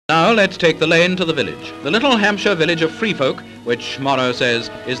Now let's take the lane to the village. The little Hampshire village of Freefolk, which Morrow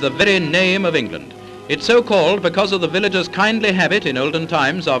says is the very name of England. It's so called because of the villagers' kindly habit in olden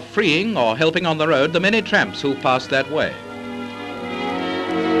times of freeing or helping on the road the many tramps who passed that way.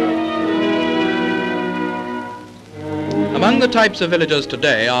 Among the types of villagers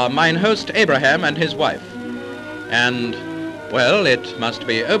today are mine host Abraham and his wife. And, well, it must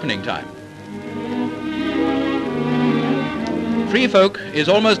be opening time. Freefolk is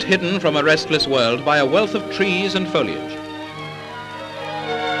almost hidden from a restless world by a wealth of trees and foliage.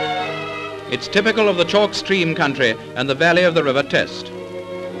 It's typical of the chalk stream country and the valley of the River Test.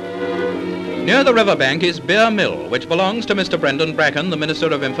 Near the riverbank is Beer Mill, which belongs to Mr. Brendan Bracken, the Minister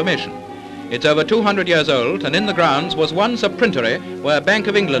of Information. It's over 200 years old, and in the grounds was once a printery where Bank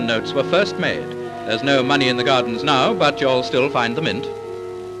of England notes were first made. There's no money in the gardens now, but you'll still find the mint.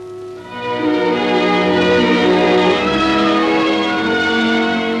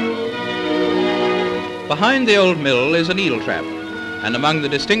 Behind the old mill is an eel trap, and among the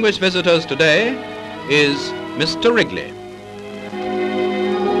distinguished visitors today is Mr. Wrigley.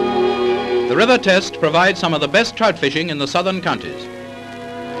 The River Test provides some of the best trout fishing in the southern counties.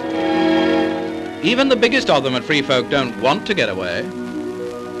 Even the biggest of them at Freefolk don't want to get away.